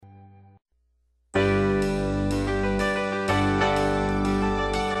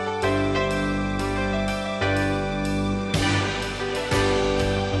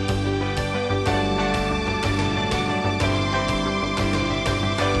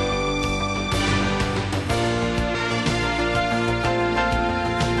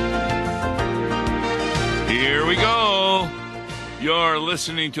You're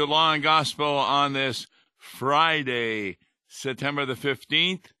listening to Law and Gospel on this Friday, September the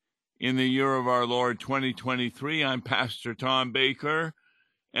 15th, in the year of our Lord 2023. I'm Pastor Tom Baker,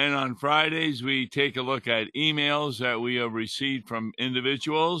 and on Fridays we take a look at emails that we have received from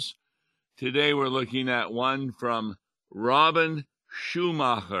individuals. Today we're looking at one from Robin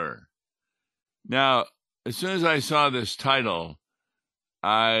Schumacher. Now, as soon as I saw this title,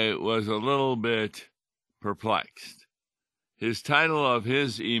 I was a little bit perplexed. His title of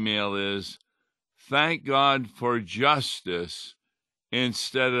his email is, "Thank God for Justice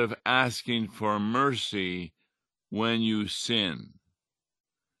instead of asking for mercy when you sin."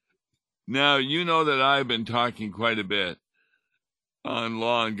 Now, you know that I've been talking quite a bit on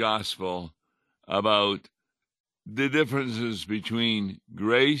Law and Gospel about the differences between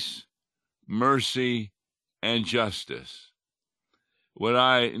grace, mercy, and justice. What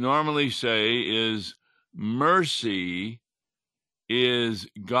I normally say is mercy is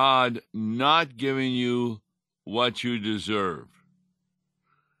God not giving you what you deserve,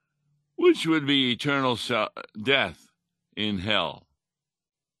 which would be eternal death in hell.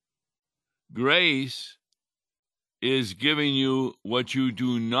 Grace is giving you what you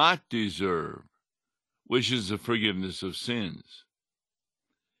do not deserve, which is the forgiveness of sins.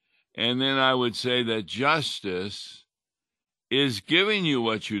 And then I would say that justice is giving you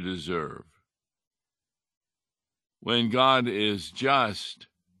what you deserve. When God is just,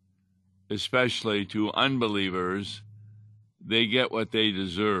 especially to unbelievers, they get what they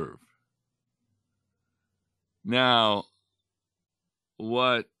deserve. Now,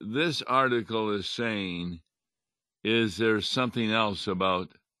 what this article is saying is there's something else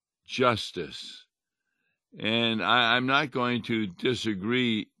about justice. And I'm not going to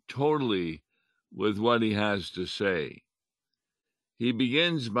disagree totally with what he has to say. He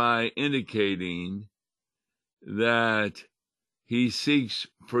begins by indicating that he seeks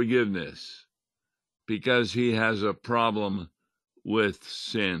forgiveness because he has a problem with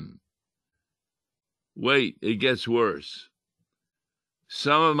sin. Wait, it gets worse.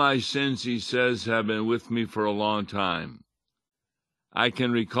 Some of my sins, he says, have been with me for a long time. I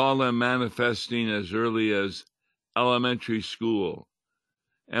can recall them manifesting as early as elementary school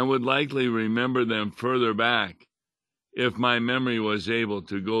and would likely remember them further back if my memory was able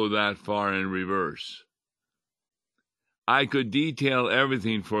to go that far in reverse. I could detail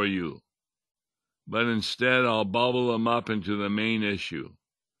everything for you, but instead I'll bubble them up into the main issue.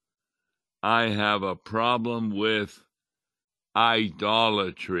 I have a problem with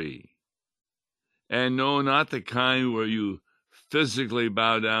idolatry. And no, not the kind where you physically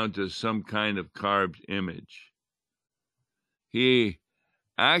bow down to some kind of carved image. He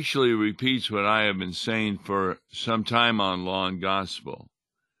actually repeats what I have been saying for some time on Law and Gospel,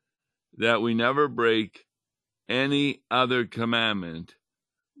 that we never break any other commandment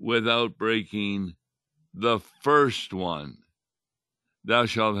without breaking the first one. Thou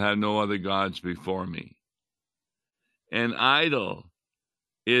shalt have no other gods before me. An idol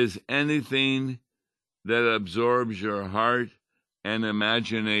is anything that absorbs your heart and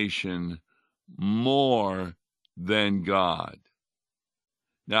imagination more than God.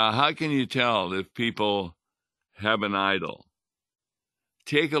 Now, how can you tell if people have an idol?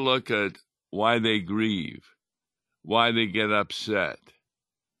 Take a look at why they grieve, why they get upset,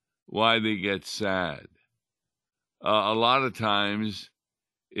 why they get sad. A lot of times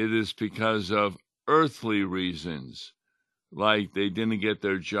it is because of earthly reasons, like they didn't get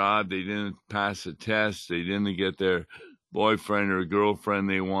their job, they didn't pass a test, they didn't get their boyfriend or girlfriend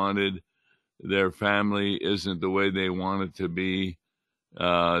they wanted, their family isn't the way they want it to be.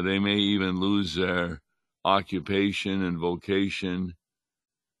 They may even lose their occupation and vocation.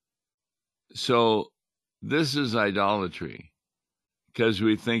 So this is idolatry, because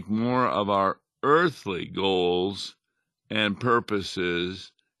we think more of our earthly goals and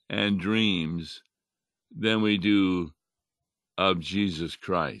purposes and dreams than we do of Jesus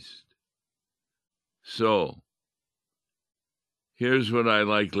Christ. So, here's what I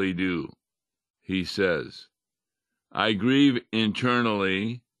likely do, he says. I grieve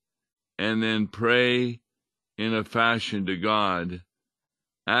internally and then pray in a fashion to God,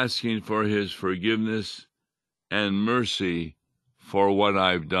 asking for his forgiveness and mercy for what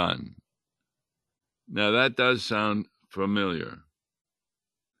I've done. Now that does sound familiar.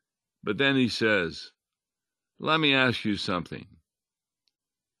 But then he says, let me ask you something.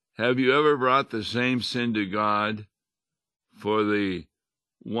 Have you ever brought the same sin to God for the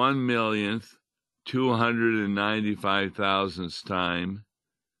 1,295,000th time,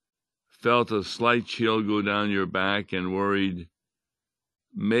 felt a slight chill go down your back and worried,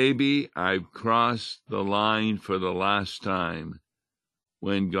 maybe I've crossed the line for the last time,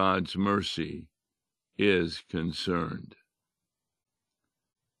 when God's mercy is concerned.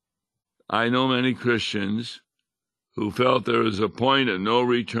 I know many Christians who felt there is a point of no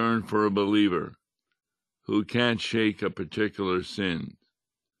return for a believer who can't shake a particular sin.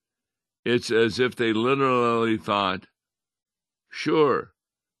 It's as if they literally thought, sure,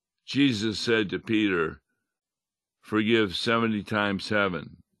 Jesus said to Peter, forgive 70 times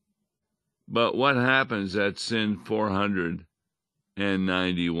 7. But what happens at sin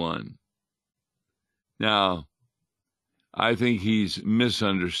 491? Now, I think he's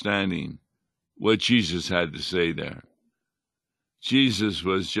misunderstanding what Jesus had to say there. Jesus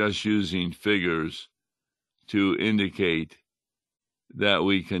was just using figures to indicate that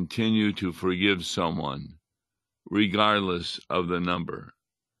we continue to forgive someone regardless of the number,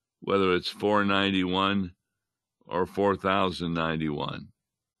 whether it's 491 or 4091.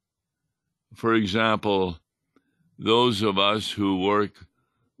 For example, those of us who work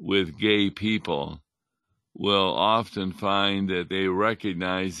with gay people will often find that they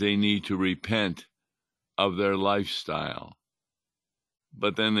recognize they need to repent of their lifestyle,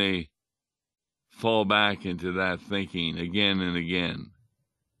 but then they fall back into that thinking again and again,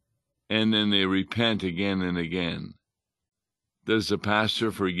 and then they repent again and again. Does the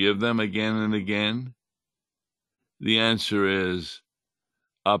pastor forgive them again and again? The answer is,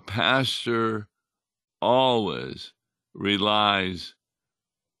 a pastor always relies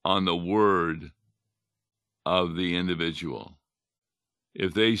on the word of the individual.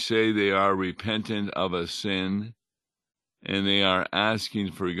 If they say they are repentant of a sin and they are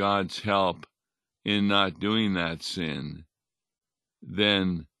asking for God's help in not doing that sin,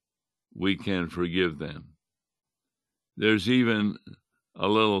 then we can forgive them. There's even a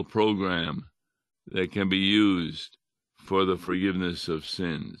little program that can be used for the forgiveness of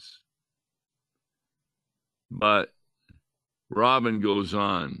sins. But Robin goes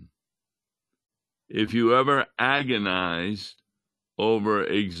on, if you ever agonized over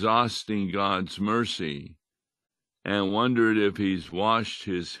exhausting God's mercy and wondered if he's washed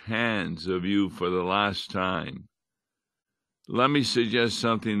his hands of you for the last time, let me suggest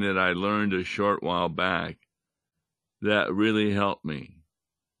something that I learned a short while back that really helped me.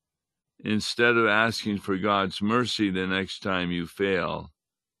 Instead of asking for God's mercy the next time you fail,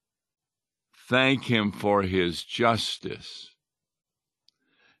 thank him for his justice.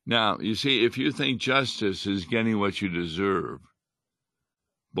 Now, you see, if you think justice is getting what you deserve,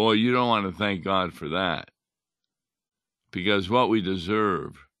 boy, you don't want to thank God for that. Because what we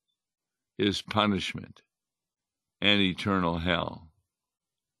deserve is punishment and eternal hell.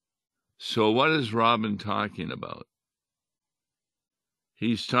 So what is Robin talking about?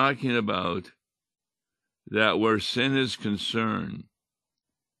 He's talking about that where sin is concerned,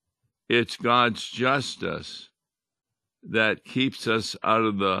 it's God's justice that keeps us out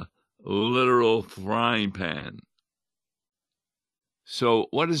of the literal frying pan. So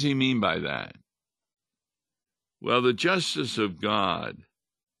what does he mean by that? Well, the justice of God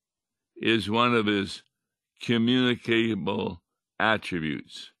is one of his communicable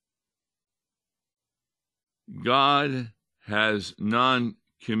attributes. God has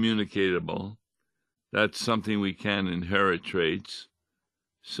non-communicable, that's something we can inherit traits,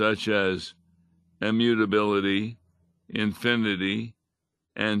 such as immutability, infinity,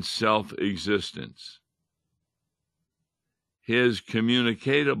 and self-existence. His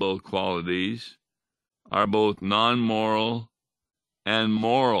communicatable qualities are both non-moral and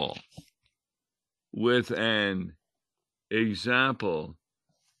moral, with an example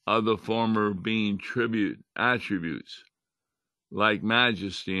of the former being attributes like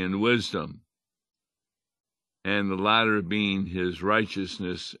majesty and wisdom, and the latter being his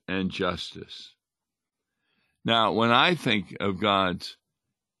righteousness and justice. Now, when I think of God's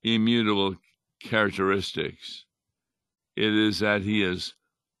immutable characteristics, it is that he is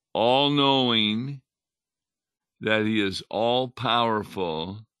all-knowing, that he is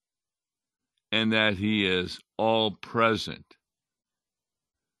all-powerful, and that he is all-present.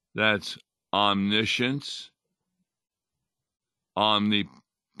 That's omniscience,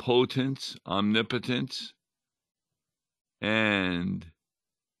 omnipotence, omnipotence, and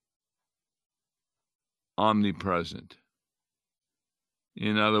omnipresent.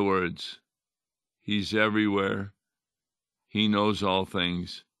 In other words, he's everywhere, he knows all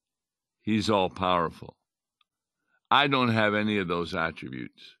things, he's all-powerful. I don't have any of those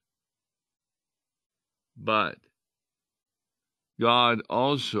attributes. But God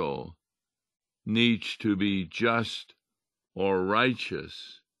also needs to be just or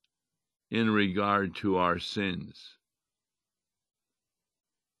righteous in regard to our sins.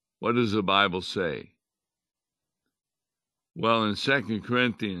 What does the Bible say? Well, in 2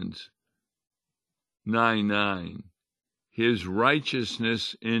 Corinthians 9:9, his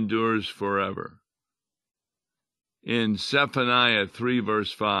righteousness endures forever. In Zephaniah 3,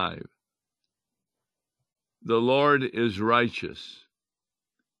 verse 5, the Lord is righteous.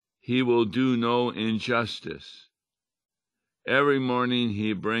 He will do no injustice. Every morning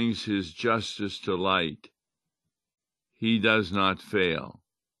he brings his justice to light. He does not fail.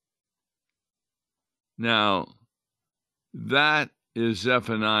 Now, that is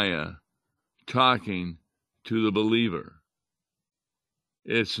Zephaniah talking to the believer.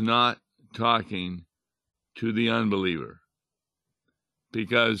 It's not talking to the unbeliever.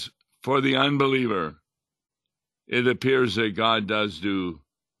 Because for the unbeliever, it appears that God does do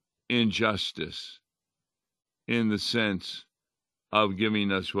injustice in the sense of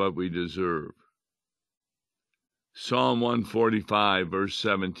giving us what we deserve. Psalm 145, verse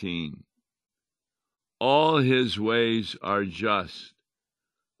 17. All his ways are just,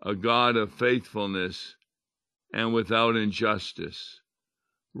 a God of faithfulness and without injustice.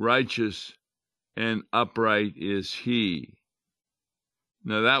 Righteous and upright is he.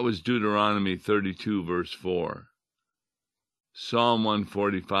 Now that was Deuteronomy 32, verse 4. Psalm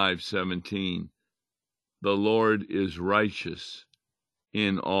 145, 17. The Lord is righteous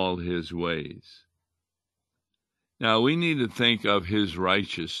in all his ways. Now we need to think of his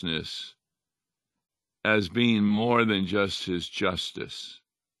righteousness as being more than just his justice.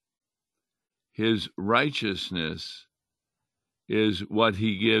 His righteousness is what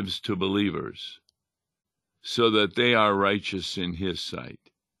he gives to believers so that they are righteous in his sight.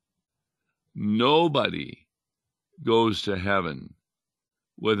 Nobody goes to heaven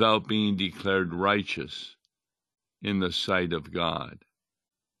without being declared righteous in the sight of God.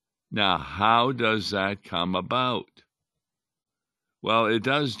 Now, how does that come about? Well, it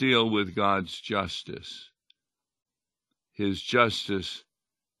does deal with God's justice, his justice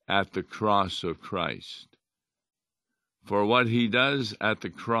at the cross of Christ. For what he does at the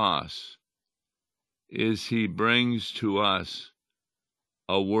cross is he brings to us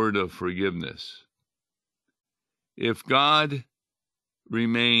a word of forgiveness. If God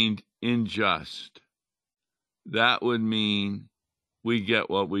remained unjust, that would mean we get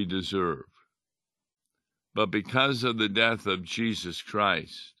what we deserve. But because of the death of Jesus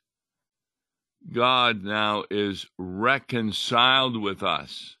Christ, God now is reconciled with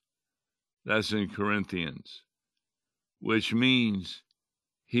us. That's in Corinthians, which means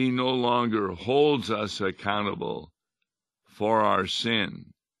he no longer holds us accountable for our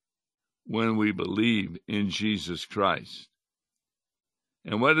sin when we believe in Jesus Christ.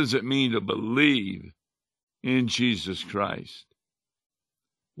 And what does it mean to believe in Jesus Christ?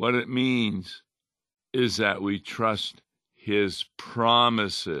 What it means is that we trust his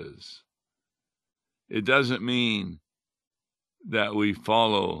promises. It doesn't mean that we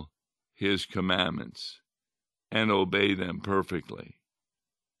follow his commandments and obey them perfectly.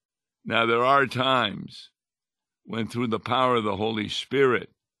 Now, there are times when through the power of the Holy Spirit,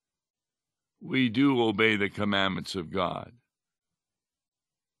 we do obey the commandments of God.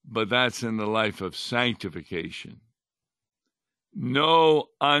 But that's in the life of sanctification. No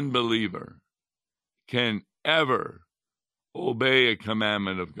unbeliever can ever obey a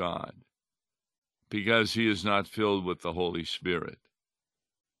commandment of God because he is not filled with the Holy Spirit.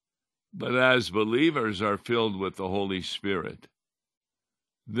 But as believers are filled with the Holy Spirit,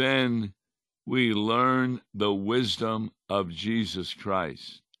 then we learn the wisdom of Jesus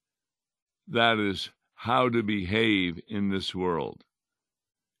Christ. That is how to behave in this world.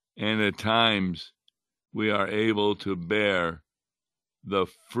 And at times we are able to bear the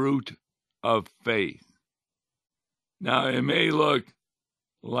fruit of faith. Now, it may look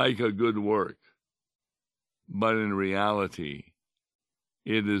like a good work, but in reality,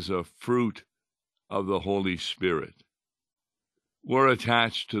 it is a fruit of the Holy Spirit. We're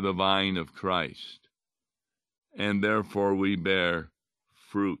attached to the vine of Christ, and therefore we bear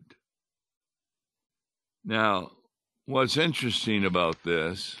fruit. Now, what's interesting about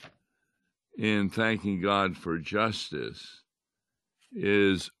this, in thanking God for justice,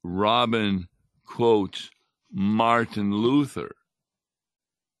 is Robin quotes Martin Luther.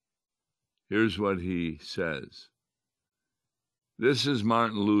 Here's what he says. This is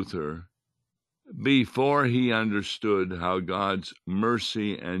Martin Luther before he understood how God's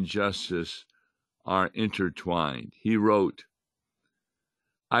mercy and justice are intertwined. He wrote,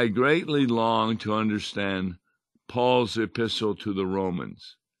 I greatly long to understand Paul's epistle to the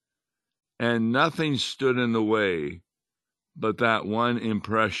Romans, and nothing stood in the way but that one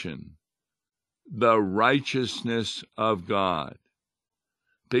impression, the righteousness of God,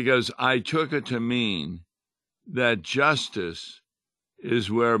 because I took it to mean that justice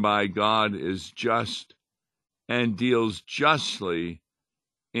is whereby God is just and deals justly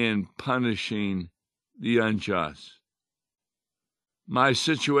in punishing the unjust. My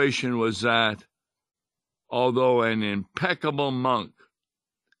situation was that, although an impeccable monk,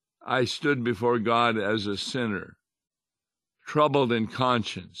 I stood before God as a sinner, troubled in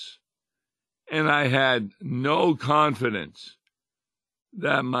conscience, and I had no confidence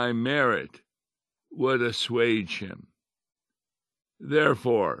that my merit would assuage him.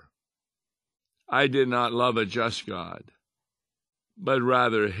 Therefore, I did not love a just God, but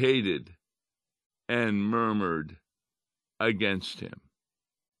rather hated and murmured against him.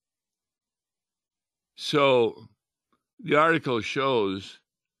 So the article shows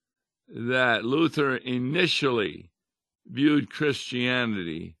that Luther initially viewed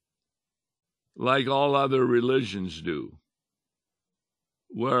Christianity like all other religions do,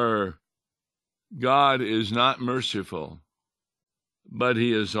 where God is not merciful, but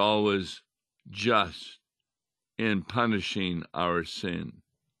he is always just in punishing our sin.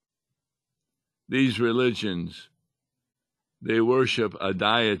 These religions, they worship a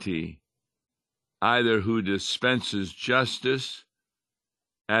deity either who dispenses justice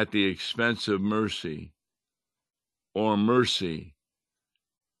at the expense of mercy, or mercy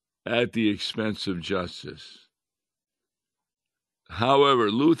at the expense of justice. However,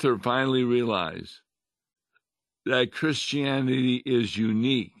 Luther finally realized that Christianity is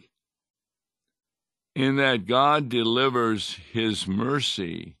unique in that God delivers his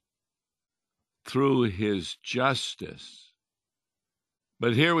mercy through his justice.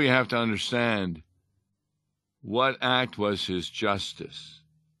 But here we have to understand, what act was his justice?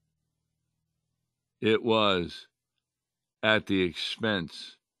 It was at the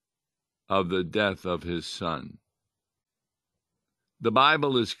expense of the death of his Son. The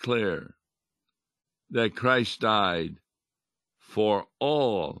Bible is clear that Christ died for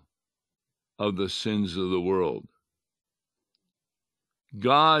all of the sins of the world.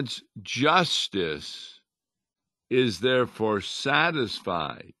 God's justice is therefore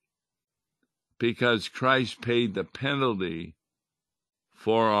satisfied because Christ paid the penalty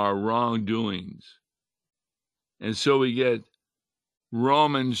for our wrongdoings. And so we get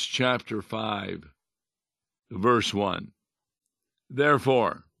Romans chapter 5, verse 1.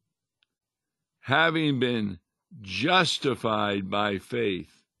 Therefore, having been justified by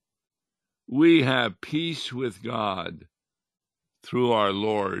faith, we have peace with God through our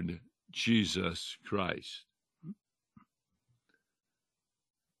Lord Jesus Christ.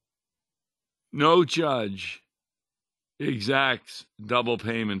 No judge exacts double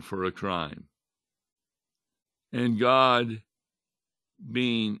payment for a crime. And God,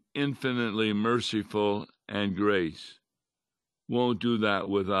 being infinitely merciful and grace, won't do that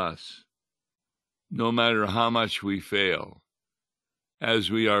with us, no matter how much we fail, as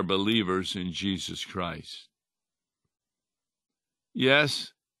we are believers in Jesus Christ.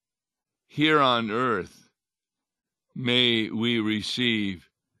 Yes, here on earth, may we receive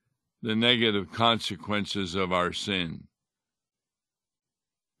the negative consequences of our sin.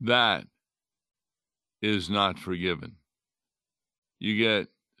 That is not forgiven. You get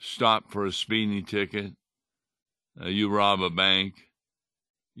stopped for a speeding ticket, you rob a bank,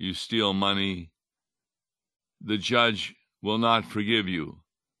 you steal money, the judge will not forgive you,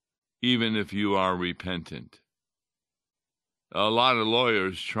 even if you are repentant. A lot of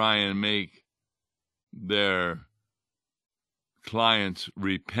lawyers try and make their clients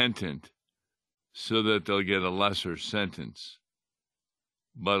repentant so that they'll get a lesser sentence.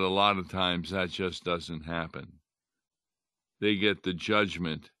 But a lot of times that just doesn't happen. They get the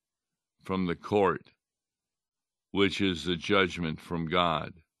judgment from the court, which is the judgment from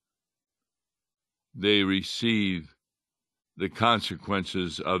God. They receive the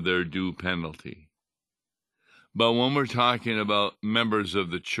consequences of their due penalty. But when we're talking about members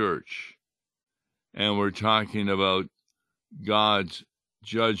of the church, and we're talking about God's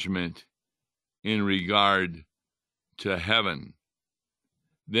judgment in regard to heaven,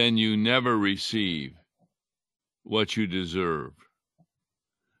 then you never receive what you deserve.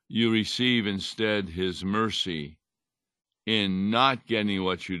 You receive instead his mercy in not getting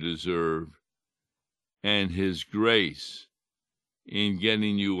what you deserve, and his grace in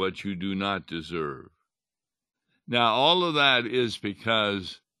getting you what you do not deserve. Now, all of that is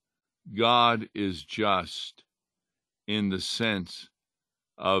because God is just in the sense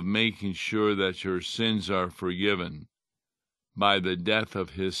of making sure that your sins are forgiven by the death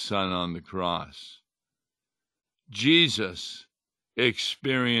of his Son on the cross. Jesus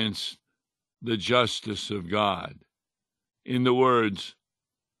experienced the justice of God in the words,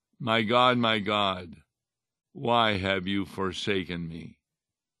 my God, why have you forsaken me?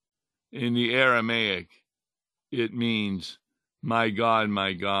 In the Aramaic, it means, my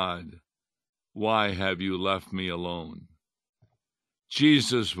God, why have you left me alone?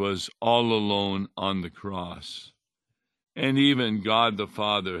 Jesus was all alone on the cross, and even God the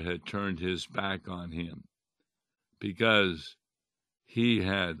Father had turned his back on him because he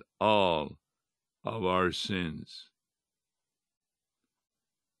had all of our sins.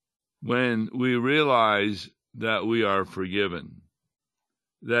 When we realize that we are forgiven,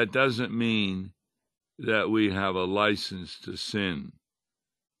 that doesn't mean that we have a license to sin.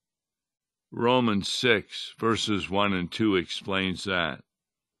 Romans 6, verses 1 and 2 explains that.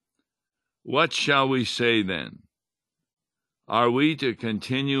 What shall we say then? Are we to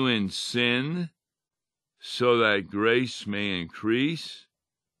continue in sin so that grace may increase?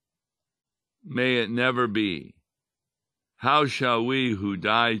 May it never be. How shall we who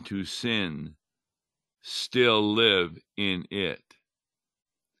died to sin still live in it?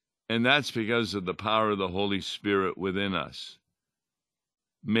 And that's because of the power of the Holy Spirit within us,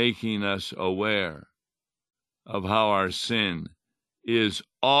 making us aware of how our sin is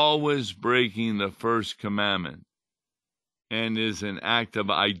always breaking the first commandment and is an act of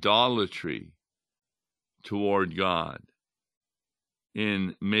idolatry toward God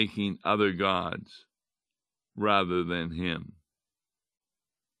in making other gods rather than Him.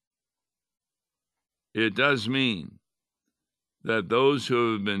 It does mean that those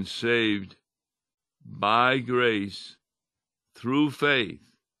who have been saved by grace through faith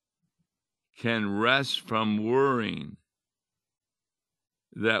can rest from worrying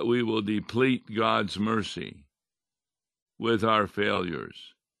that we will deplete God's mercy with our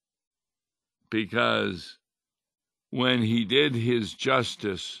failures. Because when He did His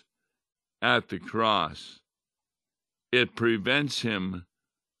justice at the cross, it prevents Him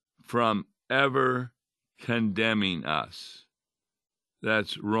from ever condemning us.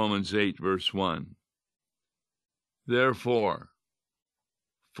 That's Romans 8, verse 1. Therefore,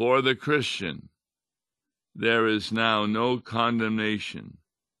 for the Christian, there is now no condemnation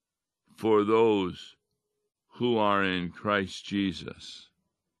for those who are in Christ Jesus.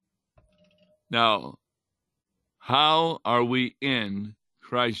 Now, how are we in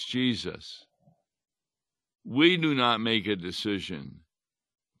Christ Jesus? We do not make a decision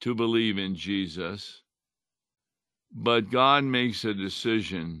to believe in Jesus, but God makes a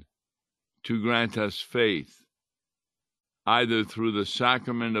decision to grant us faith, either through the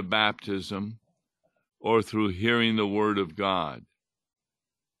sacrament of baptism or through hearing the Word of God.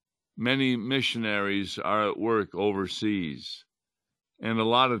 Many missionaries are at work overseas, and a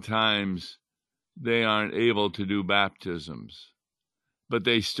lot of times they aren't able to do baptisms, but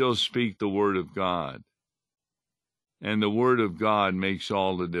they still speak the Word of God. And the Word of God makes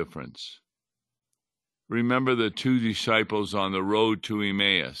all the difference. Remember the two disciples on the road to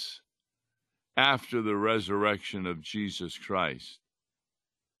Emmaus after the resurrection of Jesus Christ.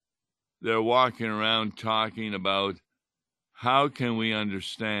 They're walking around talking about how can we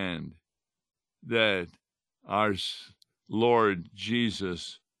understand that our Lord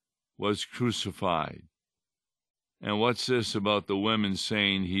Jesus was crucified. And what's this about the women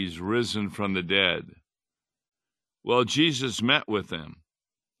saying He's risen from the dead? Well, Jesus met with them,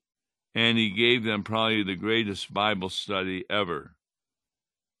 and He gave them probably the greatest Bible study ever.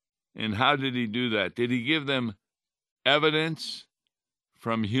 And how did He do that? Did He give them evidence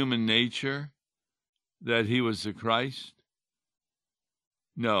from human nature that He was the Christ?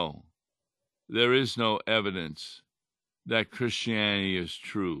 No, there is no evidence that Christianity is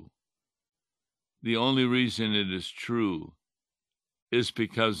true. The only reason it is true is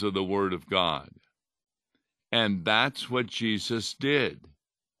because of the Word of God. And that's what Jesus did.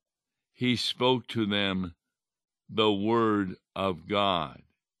 He spoke to them the Word of God.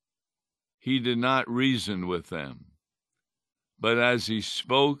 He did not reason with them. But as He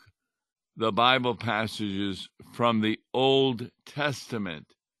spoke the Bible passages from the Old Testament,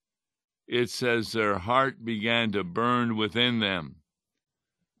 it says their heart began to burn within them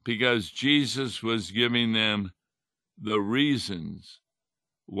because Jesus was giving them the reasons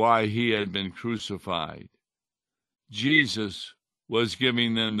why He had been crucified. Jesus was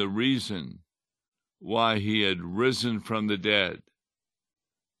giving them the reason why He had risen from the dead.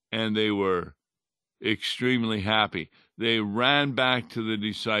 And they were extremely happy. They ran back to the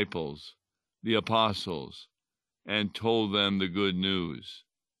disciples, the apostles, and told them the good news.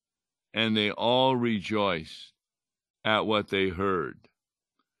 And they all rejoiced at what they heard.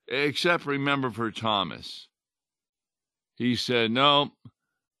 Except, remember, for Thomas. He said, no,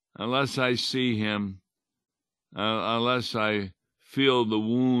 unless I see Him, unless I feel the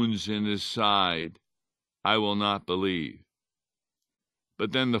wounds in His side, I will not believe.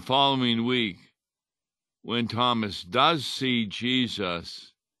 But then the following week, when Thomas does see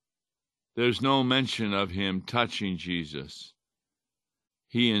Jesus, there's no mention of him touching Jesus.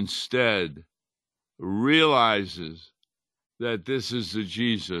 He instead realizes that this is the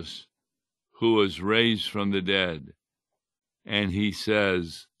Jesus who was raised from the dead. And he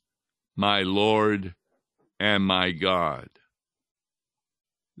says, "My Lord and my God."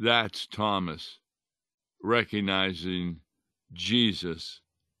 That's Thomas recognizing Jesus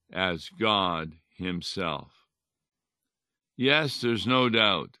as God himself. Yes, there's no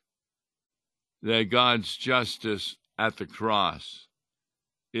doubt that God's justice at the cross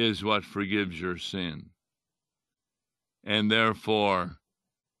is what forgives your sin, and therefore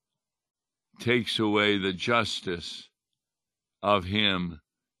takes away the justice of him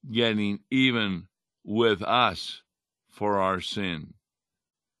getting even with us for our sin,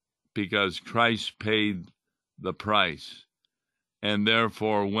 because Christ paid the price. And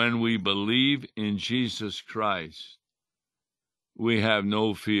therefore, when we believe in Jesus Christ, we have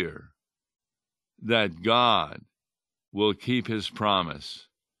no fear that God will keep his promise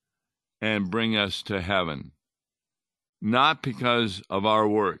and bring us to heaven, not because of our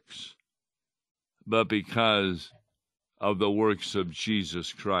works, but because of the works of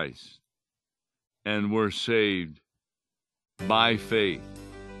Jesus Christ. And we're saved by faith,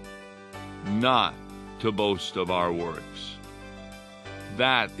 not to boast of our works.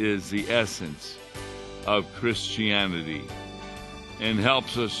 That is the essence of Christianity, and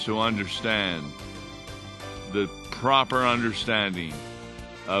helps us to understand the proper understanding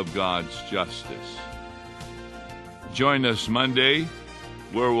of God's justice. Join us Monday,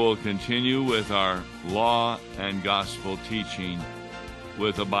 where we'll continue with our law and gospel teaching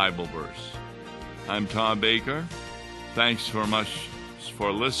with a Bible verse. I'm Tom Baker. Thanks for much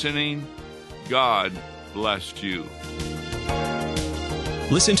for listening. God bless you.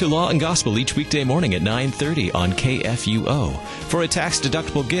 Listen to Law and Gospel each weekday morning at 9:30 on KFUO. For a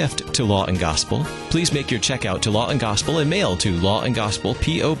tax-deductible gift to Law and Gospel, please make your check out to Law and Gospel and mail to Law and Gospel,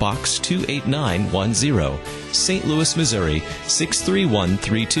 P.O. Box 28910, St. Louis, Missouri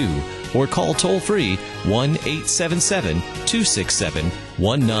 63132, or call toll-free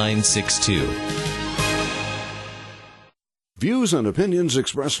 1-877-267-1962. Views and opinions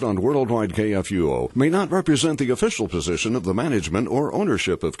expressed on Worldwide KFUO may not represent the official position of the management or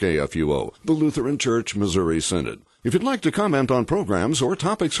ownership of KFUO, the Lutheran Church Missouri Synod. If you'd like to comment on programs or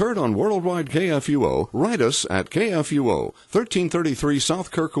topics heard on Worldwide KFUO, write us at KFUO, 1333 South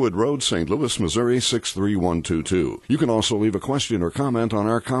Kirkwood Road, St. Louis, Missouri 63122. You can also leave a question or comment on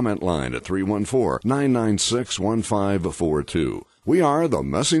our comment line at 314-996-1542. We are the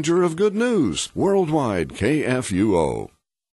messenger of good news, Worldwide KFUO.